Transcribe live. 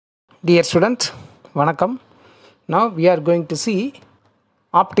Dear student, vanakkam. Now we are going to see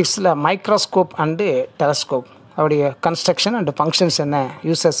optics la microscope and telescope. Avadiya construction and functions enna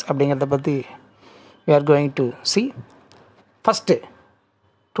uses அப்படிங்கறத பத்தி we are going to see. First,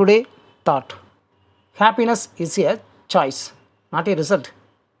 today thought. Happiness is a choice, not a result.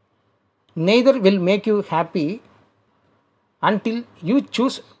 Neither will make you happy until you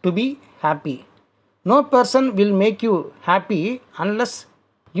choose to be happy. No person will make you happy unless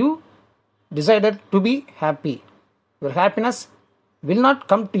you decided to be happy. Your happiness will not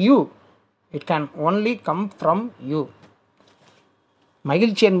come to you. It can only come from you.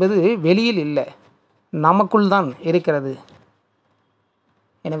 மகிழ்ச்சி என்பது வெளியில் இல்லை, நமக்குள் தான் இருக்கிறது.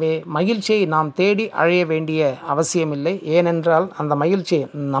 எனவே மகிழ்ச்சியை நாம் தேடி அழைய வேண்டிய அவசியமில்லை. ஏனென்றால் அந்த மகிழ்ச்சி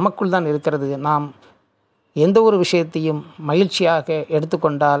நமக்குள் தான் இருக்கிறது. நாம் எந்த ஒரு விஷயத்தையும் மகிழ்ச்சியாக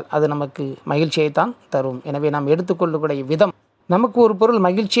எடுத்துக்கொண்டால் அது நமக்கு மகிழ்ச்சியை தான் தரும். எனவே நாம் எடுத்துக்கொள்ளக்கூடிய விதம் நமக்கு ஒரு பொருள்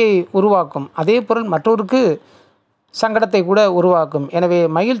மகிழ்ச்சியை உருவாக்கும், அதே பொருள் மற்றொருக்கு சங்கடத்தை கூட உருவாக்கும். எனவே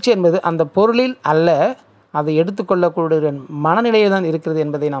மகிழ்ச்சி என்பது அந்த பொருளில் அல்ல, அதை எடுத்துக்கொள்ளக்கூடிய மனநிலையில் தான் இருக்கிறது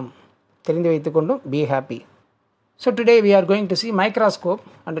என்பதை நாம் தெரிந்து வைத்துக்கொண்டும் be happy. So today we are going to see microscope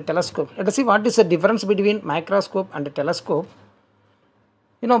and telescope. Let us see what is the difference between microscope and telescope.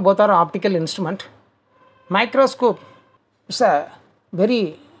 You know, both are optical instrument. Microscope is a very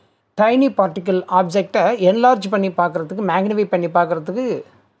tiny particle object enlarge பண்ணி பார்க்குறதுக்கு, magnify பண்ணி பார்க்குறதுக்கு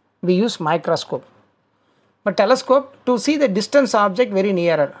we use microscope. But telescope to see the distance object very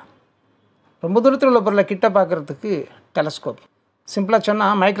nearer. ரொம்ப தூரத்தில் உள்ள பொருளை கிட்ட பார்க்குறதுக்கு டெலஸ்கோப். சிம்பிளாக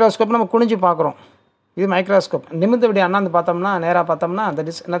சொன்னால் மைக்ரோஸ்கோப் நம்ம குனிஞ்சு பார்க்குறோம், இது மைக்ரோஸ்கோப். நிமிர்ந்து இப்படி அண்ணாந்து பார்த்தோம்னா, நேராக பார்த்தோம்னா தட்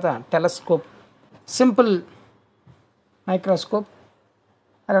இஸ் என்னதான் டெலஸ்கோப். Simple microscope.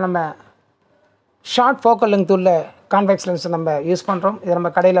 அதில் நம்ம ஷார்ட் ஃபோக்கல் லெங்த் உள்ள கான்வெக்ஸ் லென்ஸை நம்ம யூஸ் பண்ணுறோம். இது நம்ம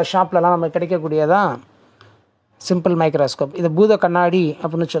கடையில் ஷாப்லலாம் நம்ம கிடைக்கக்கூடியதான் சிம்பிள் மைக்ரோஸ்கோப். இது பூத கண்ணாடி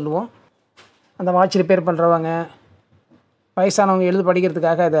அப்படின்னு சொல்லுவோம். அந்த வாட்ச் ரிப்பேர் பண்ணுறவங்க, வயசானவங்க எழுது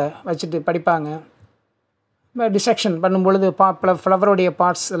படிக்கிறதுக்காக இதை வச்சுட்டு படிப்பாங்க. டிசெக்ஷன் பண்ணும்பொழுது ஃப்ளவருடைய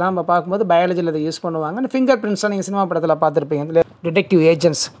பார்ட்ஸ் எல்லாம் நம்ம பார்க்கும்போது பயாலஜியில் இதை யூஸ் பண்ணுவாங்க. அந்த ஃபிங்கர் பிரிண்ட்ஸாக நீங்கள் சினிமா படத்தில் பார்த்துருப்பீங்க. இதில் டிடெக்டிவ்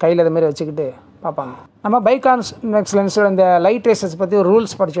ஏஜென்ட்ஸ் கையில் இதுமாரி வச்சுக்கிட்டு பார்ப்பாங்க. நம்ம பைகான்வெக்ஸ் லென்ஸோட இந்த லைட் ரேசஸ் பற்றி ஒரு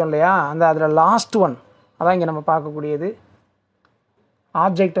ரூல்ஸ் படித்தோம் இல்லையா, அந்த அதில் லாஸ்ட் ஒன் அதான் இங்கே நம்ம பார்க்கக்கூடியது.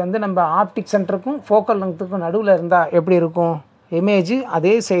 ஆப்ஜெக்ட் வந்து நம்ம ஆப்டிக் சென்டருக்கும் ஃபோக்கல் லெங்த்துக்கும் நடுவில் இருந்தால் எப்படி இருக்கும், இமேஜ்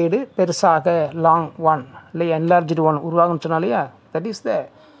அதே சைடு பெருசாக லாங் ஒன் இல்லை என்லார்ஜ்டு ஒன் உருவாகும்னு சொன்னா இல்லையா, that is the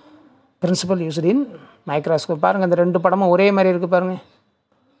principal used in microscope. பாருங்கள், இந்த ரெண்டு படமும் ஒரே மாதிரி இருக்குது பாருங்கள்.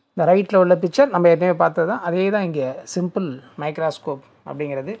 இந்த ரைட்டில் உள்ள பிக்சர் நம்ம ஏற்கனவே பார்த்தது தான், அதே தான் இங்கே சிம்பிள் மைக்ரோஸ்கோப்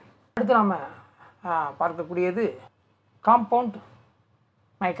அப்படிங்கிறது. அடுத்து நம்ம பார்க்கக்கூடியது காம்பவுண்ட்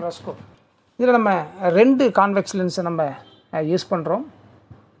மைக்ரோஸ்கோப். இதில் நம்ம ரெண்டு கான்வெக்ஸ் லென்ஸை நம்ம யூஸ் பண்ணுறோம்.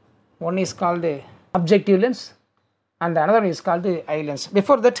 One is called objective lens and another is called I lens.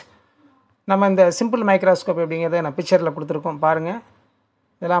 Before that நம்ம இந்த சிம்பிள் மைக்ரோஸ்கோப் அப்படிங்கிறத நான் பிக்சரில் கொடுத்துருக்கோம் பாருங்கள்.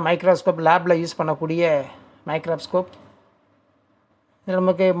 இதெல்லாம் மைக்ரோஸ்கோப் லேபில் யூஸ் பண்ணக்கூடிய மைக்ரோஸ்கோப். இது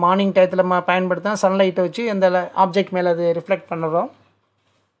நமக்கு மார்னிங் டயத்தில் நம்ம பயன்படுத்தினா சன்லைட்டை வச்சு அந்த ஆப்ஜெக்ட் மேலே அது ரிஃப்ளெக்ட் பண்ணுறோம்.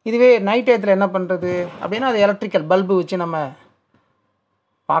 இதுவே நைட் டயத்தில் என்ன பண்ணுறது அப்படின்னா அது எலக்ட்ரிக்கல் பல்பு வச்சு நம்ம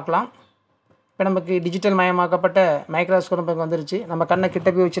பார்க்கலாம். இப்போ நமக்கு டிஜிட்டல் மயமாக்கப்பட்ட மைக்ரோஸ்கோப் நமக்கு வந்துருச்சு. நம்ம கண்ணை கிட்ட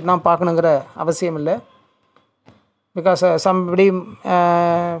போய் வச்சுட்டு தான் பார்க்கணுங்கிற அவசியம் இல்லை. Because somebody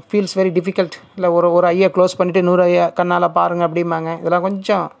feels very difficult. இல்லை ஒரு ஐயை க்ளோஸ் பண்ணிவிட்டு 100 ஐயை கண்ணால் பாருங்கள் அப்படிம்பாங்க. இதெல்லாம்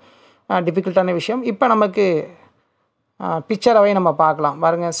கொஞ்சம் டிஃபிகல்ட்டான விஷயம். இப்போ நமக்கு பிக்சராகவே நம்ம பார்க்கலாம்.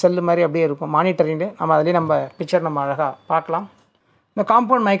 பாருங்கள், செல்லு மாதிரி அப்படியே இருக்கும் மானிட்டரிங்கு. நம்ம அதிலே நம்ம பிக்சர் நம்ம அழகாக பார்க்கலாம். இந்த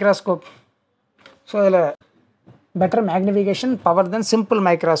காம்பவுண்ட் மைக்ரோஸ்கோப், ஸோ அதில் பெட்டர் மேக்னிஃபிகேஷன் பவர் தென் சிம்பிள்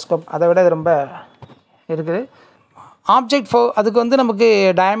மைக்ரோஸ்கோப். அதை விட இது ரொம்ப இருக்குது. ஆப்ஜெக்ட் அதுக்கு வந்து நமக்கு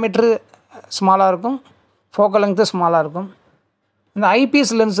டயாமீட்ரு ஸ்மாலாக இருக்கும், ஃபோக்கல் லெங்க்த்து ஸ்மாலாக இருக்கும். இந்த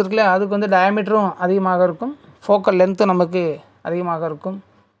ஐபிஎஸ் லென்ஸ் இருக்குல்ல, அதுக்கு வந்து டயாமீட்டரும் அதிகமாக இருக்கும், ஃபோக்கல் லென்த்தும் நமக்கு அதிகமாக இருக்கும்.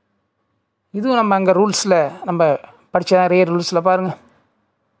 இதுவும் நம்ம அங்கே ரூல்ஸில் நம்ம படித்த நிறைய ரூல்ஸில் பாருங்கள்.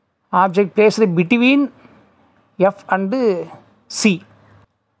 Object placed between F and C.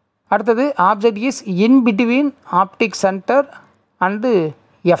 அடுத்தது object is in between optic centre and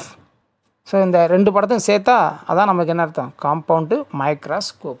F. So இந்த ரெண்டு படத்தையும் சேர்த்தா அதான் நமக்கு என்ன அர்த்தம், காம்பவுண்டு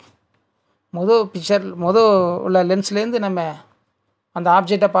மைக்ரோஸ்கோப். உள்ள லென்ஸ்லேருந்து நம்ம அந்த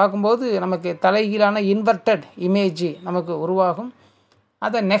ஆப்ஜெக்டை பார்க்கும்போது நமக்கு தலைகீழான இன்வெர்டட் இமேஜ் நமக்கு உருவாகும்.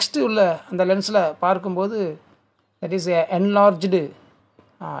 அதை நெக்ஸ்ட்டு உள்ள அந்த லென்ஸில் பார்க்கும்போது that is enlarged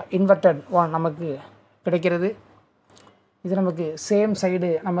inverted one நமக்கு கிடைக்கிறது. இது நமக்கு சேம் சைடு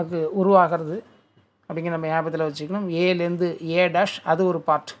நமக்கு உருவாகிறது அப்படிங்கிற நம்ம ஞாபகத்தில் வச்சுக்கணும். ஏலேருந்து ஏ டேஷ் அது ஒரு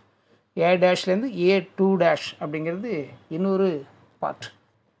பார்ட், ஏ டேஷ்லேருந்து A2' அப்படிங்கிறது இன்னொரு part.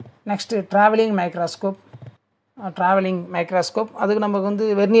 Next travelling microscope. Travelling microscope அதுக்கு நமக்கு வந்து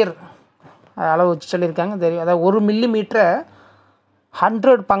வெர்னியர் அளவு வச்சு சொல்லியிருக்காங்க தெரியும். அதாவது 1 மில்லிமீட்டரை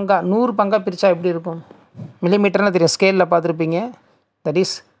 100 பங்கா 100 பங்கா பிரித்தா எப்படி இருக்கும்? மில்லிமீட்டர்னு தெரியும், ஸ்கேலில் பார்த்துருப்பீங்க. That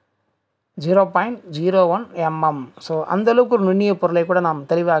is 0.01 mm. ஸோ அந்தளவுக்கு ஒரு நுண்ணிய பொருளை கூட நாம்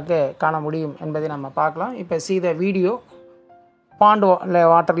தெளிவாக காண முடியும் என்பதை நம்ம பார்க்கலாம். இப்போ சீத வீடியோ பாண்ட்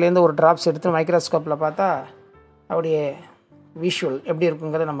வாட்டர்லேருந்து ஒரு ட்ராப்ஸ் எடுத்து மைக்ரோஸ்கோப்பில் பார்த்தா அப்படியே விஷுவல் எப்படி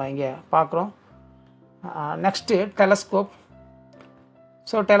இருக்குங்கிறத நம்ம இங்கே பார்க்குறோம். Next telescope.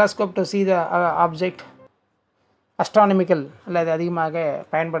 So telescope to see the object, astronomical அல்லது அதிகமாக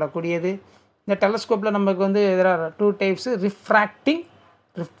பயன்படக்கூடியது. இந்த டெலஸ்கோப்பில் நமக்கு வந்து there are 2 types, refracting,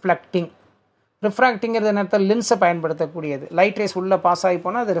 reflecting. ரிஃப்ராக்டிங்கிறது நேரத்தில் லென்ஸை பயன்படுத்தக்கூடியது. லைட் ரேஸ் உள்ளே பாஸ் ஆகி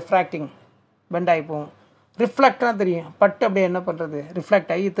போனால் அது ரிஃப்ராக்டிங், பெண்ட் ஆகி போகும். ரிஃப்ளெக்ட்னா தெரியும், பட்டு அப்படியே என்ன பண்ணுறது,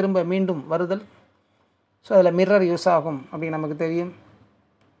 ரிஃப்ளெக்ட் ஆகி திரும்ப மீண்டும் வருதல். ஸோ அதில் மிரர் யூஸ் ஆகும் அப்படின்னு நமக்கு தெரியும்.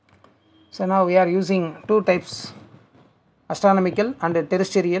 So now we are using 2 types, astronomical and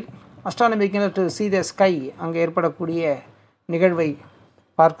terrestrial. astronomical to see the sky, அங்கே ஏற்படக்கூடிய நிகழ்வை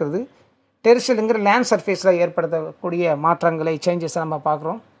பார்க்குறது. டெரிஸ்ட்ரியல்ங்கிற லேண்ட் சர்ஃபேஸில் ஏற்படுத்தக்கூடிய மாற்றங்களை, சேஞ்சஸை நம்ம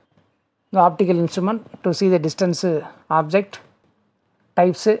பார்க்குறோம். இந்த optical instrument to see the distance object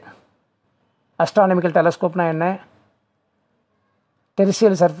types. Astronomical டெலஸ்கோப்னா என்ன,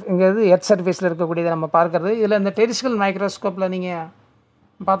 டெரிஸ்ட்ரியல் சர்ஃப்ங்கிறது எர்த் சர்ஃபேஸில் இருக்கக்கூடியதை நம்ம பார்க்குறது. இதில் இந்த டெரிஸ்ட்ரியல் மைக்ரோஸ்கோப்பில் நீங்கள்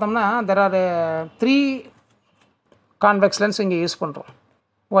பார்த்தோம்னா தெர் ஆர் 3 கான்வெக்ஸ் லென்ஸ் இங்கே யூஸ் பண்ணுறோம்.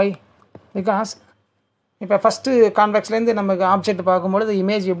 ஒய்? பிகாஸ் இப்போ ஃபஸ்ட்டு கான்வெக்ஸ்லேருந்து நமக்கு ஆப்ஜெக்ட் பார்க்கும்பொழுது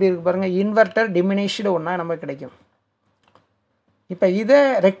இமேஜ் எப்படி இருக்குது பாருங்கள், இன்வெர்டர் டிமினிஷ்டு ஒன்றா நமக்கு கிடைக்கும். இப்போ இதை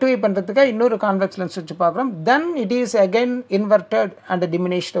ரெக்டிஃபை பண்ணுறதுக்காக இன்னொரு கான்வெக்ஸ் லென்ஸ் வச்சு பார்க்குறோம். Then it is again inverted and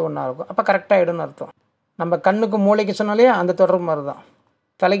diminished ஒன்றா இருக்கும். அப்போ கரெக்டாகிடும்னு அர்த்தம். நம்ம கண்ணுக்கு மூளைக்கு சொன்னாலே அந்த தொடர்பு மாதிரி தான்,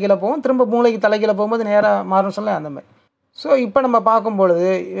 தலைகீழ போகும், திரும்ப மூளைக்கு தலைகீழ போகும்போது நேராக மாறும் சொல்ல அந்த மாதிரி. ஸோ இப்போ நம்ம பார்க்கும்பொழுது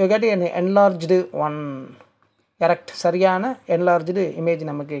கெட் என்லார்ஜ்டு ஒன், கரெக்ட், சரியான என்லார்ஜ்டு இமேஜ்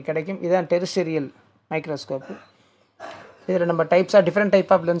நமக்கு கிடைக்கும். இதுதான் டெரிஸ்ட்ரியல் மைக்ரோஸ்கோப்பு. இதில் நம்ம டிஃப்ரெண்ட்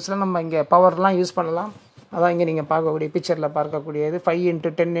டைப் ஆஃப் லென்ஸ்லாம் நம்ம இங்கே பவர்லாம் யூஸ் பண்ணலாம். அதான் இங்கே நீங்கள் பார்க்கக்கூடிய பிக்சரில் பார்க்கக்கூடியது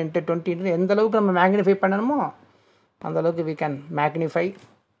 5x10x20 எந்த அளவுக்கு நம்ம மேக்னிஃபை பண்ணணுமோ அந்தளவுக்கு we can மேக்னிஃபை.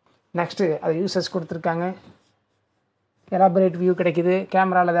 நெக்ஸ்ட்டு அது யூசஸ் கொடுத்துருக்காங்க. எலாபரேட் வியூ கிடைக்கிது,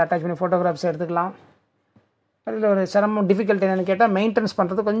 கேமராவில் அதை அட்டாச் பண்ணி ஃபோட்டோகிராஃப்ஸ் எடுத்துக்கலாம். அதில் ஒரு சிரமம் டிஃபிகல்ட் என்னென்னு கேட்டால் மெயின்டெனன்ஸ்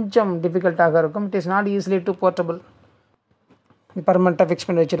பண்ணுறது கொஞ்சம் டிஃபிகல்ட்டாக இருக்கும். It is not easily to portable, பர்மனெண்ட்டாக ஃபிக்ஸ்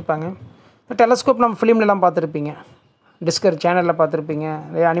பண்ணி வச்சுருப்பாங்க. டெலஸ்கோப் நம்ம ஃபிலிம்லலாம் பார்த்துருப்பீங்க, டிஸ்கவரி சேனலில் பார்த்துருப்பீங்க.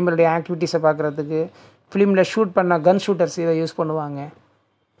 அனிமலுடைய ஆக்டிவிட்டீஸை பார்க்குறதுக்கு ஃபிலிமில் ஷூட் பண்ண கன் ஷூட்டர்ஸ் இதை யூஸ் பண்ணுவாங்க.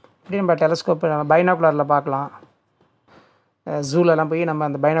 இப்படி நம்ம டெலஸ்கோப் நம்ம பைனாகுலரில் பார்க்கலாம். ஜூலெலாம் போய் நம்ம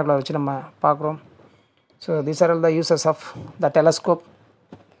அந்த பைனாகுலர் வச்சு நம்ம பார்க்குறோம். So these are all the uses of the telescope.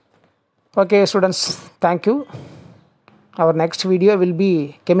 Okay students, thank you. Our next video will be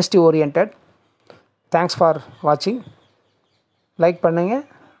chemistry oriented. Thanks for watching. Like பண்ணுங்க,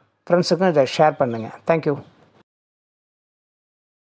 ஃப்ரெண்ட்ஸுக்கும் இதை ஷேர் பண்ணுங்கள். Thank you.